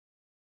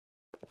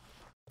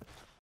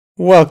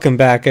Welcome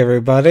back,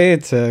 everybody,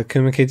 to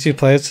Kumakichi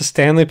Plays the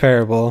Stanley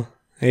Parable.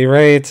 Are you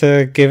ready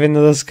to give in to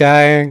this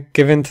guy,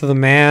 give in to the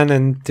man,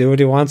 and do what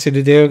he wants you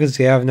to do because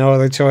you have no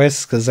other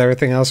choice because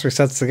everything else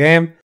resets the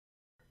game?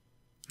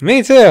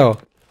 Me too!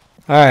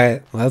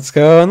 Alright, let's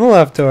go in the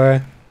left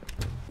door.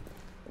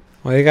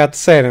 What do you got to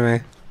say to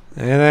me?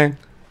 Anything?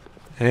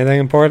 Anything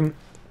important?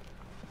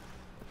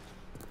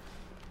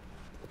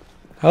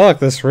 Oh look,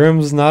 this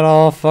room's not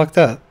all fucked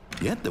up.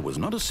 Yet there was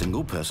not a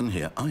single person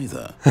here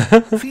either.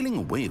 Feeling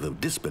a wave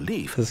of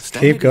disbelief, Just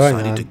Stanley keep going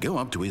decided on. to go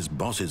up to his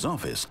boss's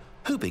office,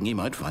 hoping he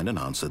might find an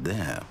answer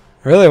there.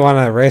 I really want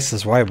to erase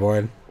this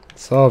whiteboard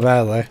so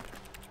badly.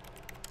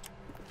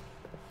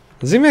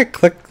 Does he make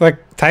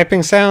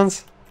typing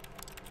sounds?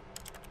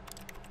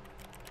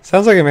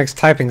 Sounds like he makes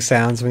typing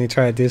sounds when you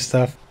try to do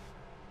stuff.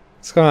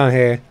 What's going on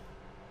here?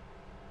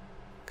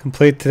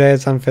 Complete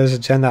today's unfinished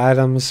agenda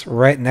items.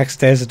 Write next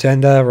day's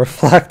agenda.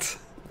 Reflect.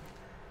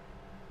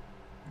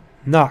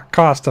 Not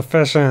cost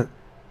efficient.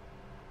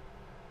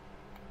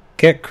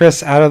 Get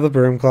Chris out of the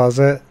broom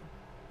closet.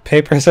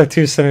 Papers are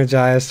too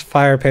synergized.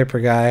 Fire paper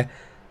guy.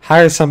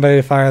 Hire somebody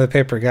to fire the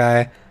paper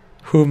guy.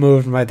 Who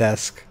moved my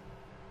desk?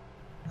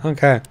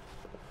 Okay.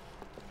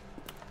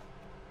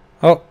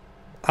 Oh.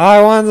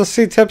 I wanted to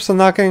see tips on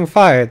not getting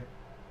fired.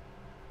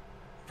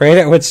 Rate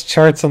at which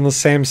charts on the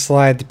same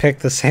slide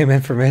depict the same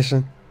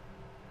information.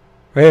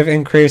 Rate of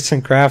increase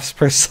in graphs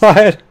per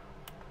slide.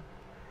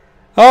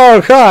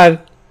 Oh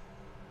god!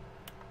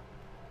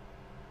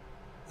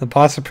 The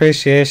boss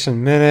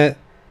appreciation minute.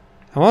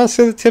 I want to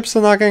see the tips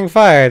on not getting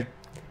fired.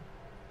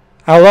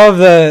 I love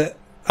the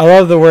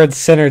word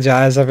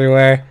synergize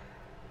everywhere,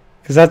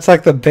 because that's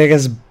like the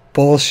biggest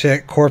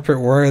bullshit corporate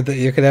word that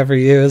you could ever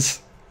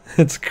use.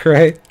 It's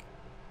great.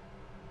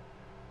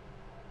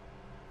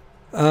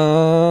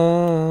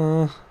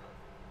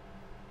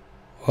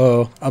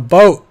 Whoa, a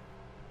boat.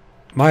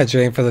 My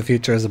dream for the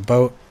future is a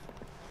boat.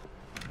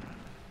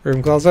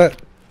 Room closet.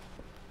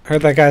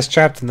 Heard that guy's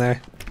trapped in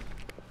there.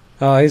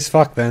 Oh, he's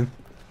fucked then.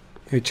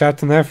 You're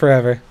trapped in there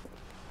forever.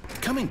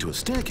 Coming to a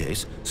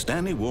staircase,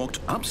 Stanley walked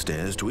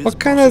upstairs to his What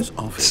kind boss's of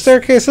office.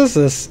 staircase is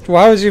this?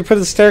 Why would you put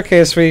a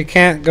staircase where you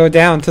can't go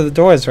down to the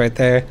doors right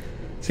there?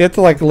 So you have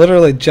to like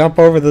literally jump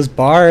over this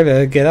bar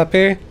to get up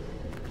here?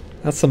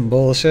 That's some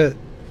bullshit.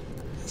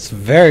 It's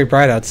very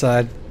bright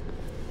outside.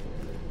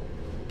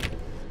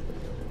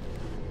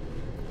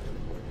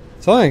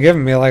 It's only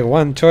giving me like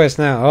one choice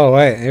now. Oh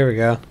wait, here we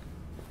go.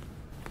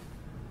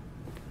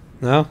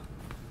 No?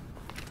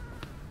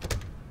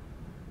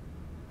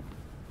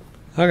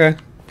 Okay.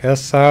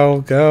 Guess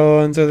I'll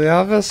go into the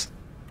office.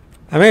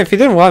 I mean, if you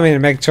didn't want me to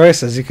make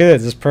choices, you could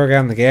have just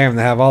programmed the game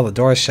to have all the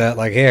doors shut,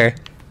 like here.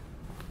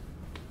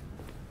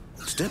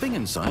 Stepping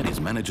inside his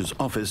manager's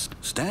office,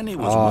 Stanley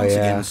was Oh, once yeah.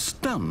 again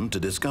stunned to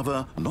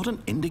discover not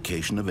an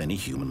indication of any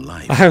human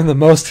life. I'm the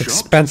most Shocked,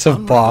 expensive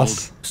unraveled,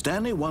 boss.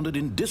 Stanley wondered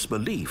in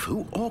disbelief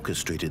who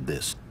orchestrated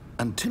this,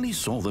 until he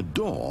saw the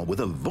door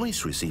with a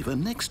voice receiver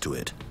next to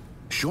it.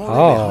 Surely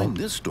behind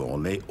this door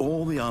lay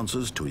all the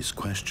answers to his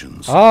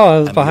questions. Oh, it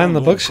was And behind the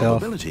beyond all bookshelf.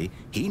 probability,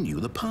 he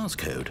knew the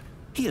passcode.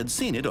 He had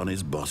seen it on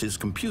his boss's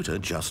computer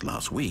just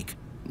last week.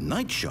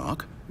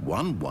 Nightshark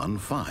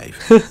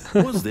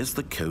 115. Was this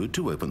the code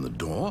to open the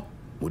door?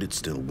 Would it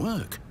still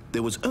work?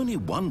 There was only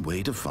one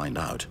way to find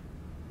out.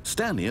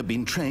 Stanley had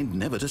been trained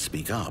never to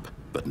speak up,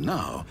 but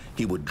now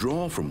he would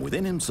draw from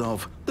within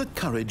himself the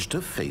courage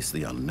to face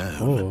the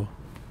unknown. Oh.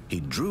 He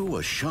drew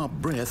a sharp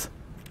breath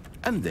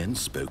and then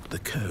spoke the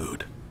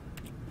code.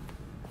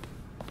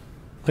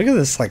 Look at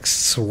this like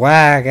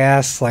swag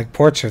ass like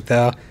portrait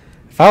though.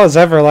 If I was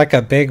ever like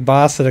a big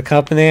boss at a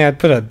company, I'd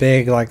put a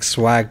big like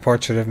swag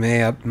portrait of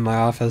me up in my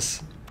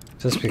office.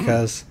 Just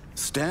because.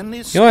 Stanley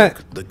You know what?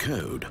 spoke the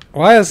code.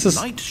 Why is this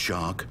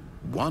Nightshark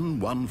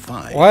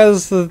 115. why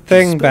is the He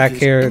thing spoke back it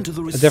here a into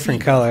the different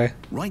receiver, color?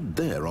 right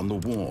there on the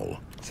wall.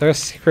 Is there a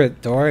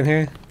secret door in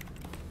here?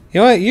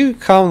 You know what? You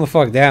calm the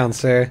fuck down,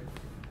 sir.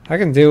 I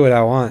can do what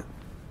I want.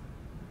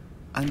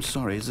 I'm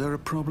sorry, is there a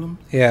problem?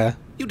 Yeah.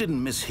 You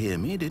didn't mishear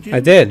me, did you? I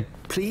did.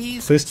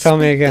 Please tell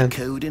me speak again. the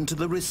code into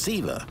the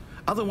receiver.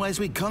 Otherwise,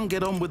 we can't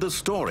get on with the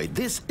story.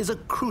 This is a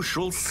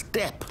crucial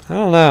step. I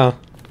don't know.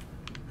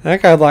 I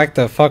think I'd like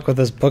to fuck with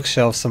this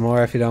bookshelf some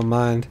more if you don't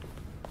mind.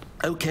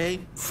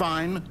 Okay,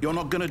 fine. You're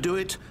not going to do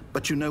it.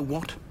 But you know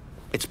what?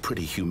 It's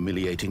pretty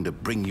humiliating to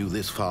bring you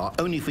this far,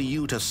 only for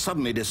you to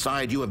suddenly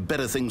decide you have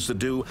better things to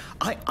do.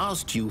 I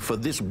asked you for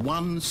this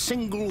one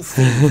single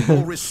thing, for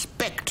your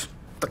respect.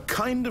 The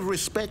kind of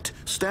respect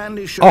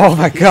Stanley shows Oh for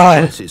my his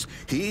God. choices.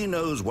 He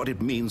knows what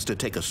it means to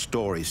take a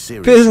story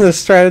seriously. Business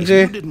strategy.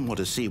 If you didn't want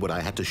to see what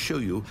I had to show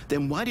you,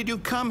 then why did you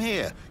come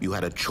here? You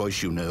had a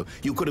choice, you know.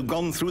 You could have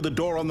gone through the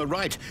door on the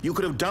right. You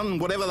could have done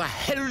whatever the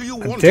hell you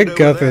wanted. did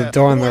go over through the there.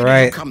 door on the Why did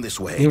right. You come this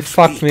way. You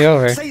fucked me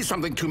over. Say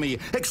something to me.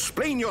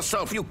 Explain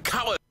yourself, you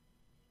coward.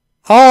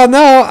 Oh no,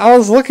 I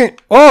was looking.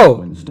 Whoa!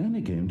 When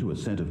Stanley came to a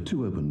set of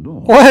two open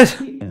doors, What?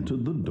 he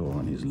entered the door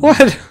on his left.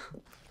 What?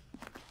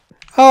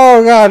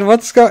 Oh god,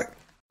 what's going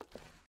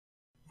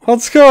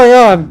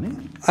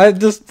on? I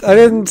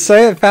didn't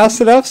say it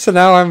fast enough, so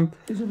now I'm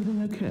Is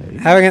everything okay?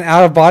 having an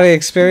out-of-body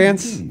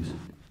experience. Please,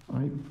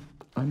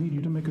 I need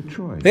you to make a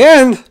choice. The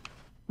end!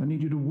 I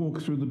need you to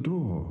walk through the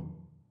door.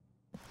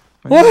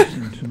 Are What?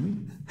 you listening to me?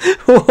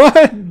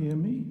 What? Can you hear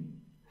me?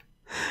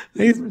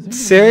 Are you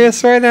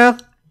serious right now?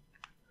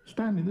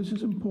 Stanley, this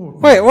is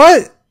important. Wait,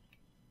 what?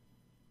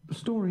 The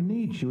story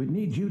needs you. It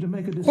needs you to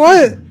make a decision.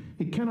 What?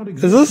 It cannot Is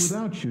exist this...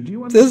 without you. Do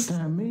you This...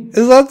 understand me?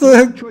 Is that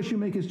The the... choice you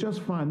make is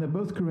just fine. They're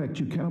both correct.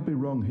 You cannot be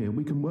wrong here.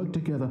 We can work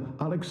together.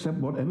 I'll accept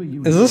whatever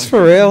you Is do. this I for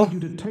just real?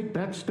 need you to take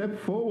that step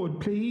forward,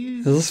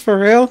 please. Is this for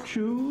real?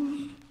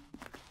 Choose.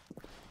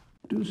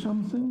 Do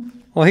something.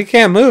 Well, he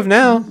can't move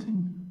now.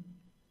 Anything.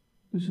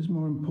 This is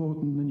more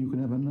important than you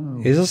can ever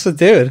know. He's just a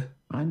dude.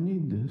 I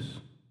need this.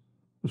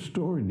 The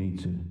story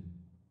needs it.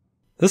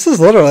 This is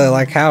literally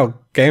like how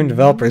game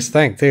developers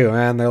think too,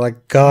 man. They're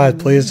like, God,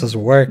 please just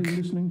work. Are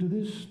you listening to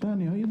this?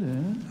 Stanley, are you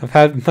there? I've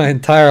had my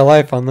entire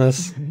life on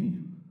this. Okay.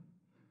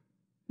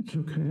 It's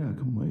okay, I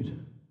can wait.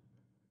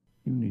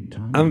 You need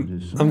time to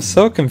decide. I'm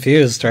so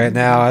confused right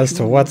now as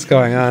to what's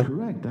going on.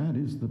 Correct, that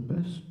is the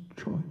best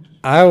choice.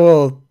 I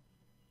will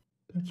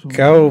That's all.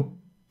 go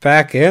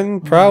back in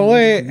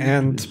probably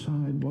and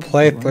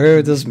play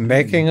through just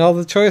making all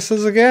the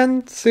choices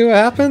again, see what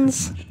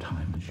happens. As much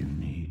time as you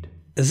need.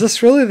 Is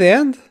this really the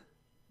end?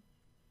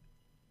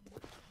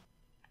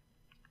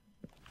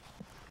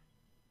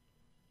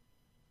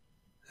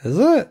 Is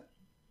it?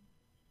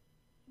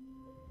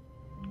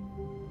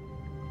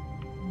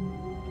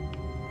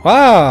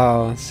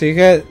 Wow, so you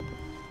get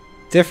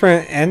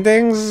different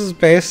endings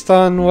based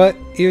on what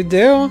you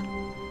do?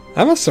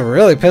 I must have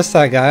really pissed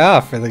that guy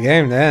off for the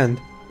game to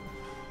end.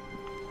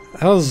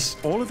 That was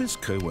All of his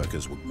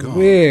co-workers were gone.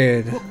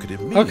 weird. What could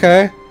it mean?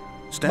 Okay,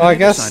 Stanley well I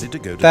guess decided to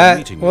go to the that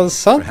meeting was room.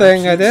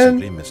 something Perhaps I he'd did.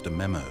 simply missed a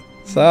memo.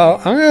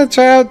 So I'm gonna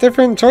try out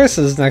different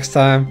choices next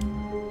time.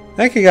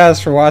 Thank you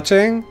guys for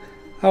watching.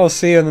 I will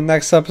see you in the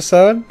next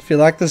episode. If you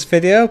like this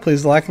video,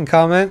 please like and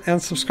comment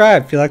and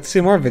subscribe if you'd like to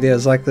see more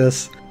videos like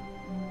this.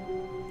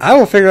 I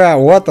will figure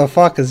out what the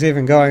fuck is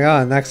even going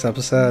on next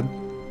episode.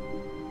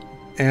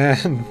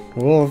 And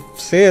we'll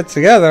see it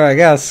together, I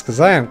guess, because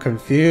I am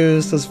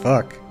confused as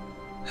fuck.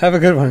 Have a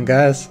good one,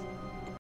 guys.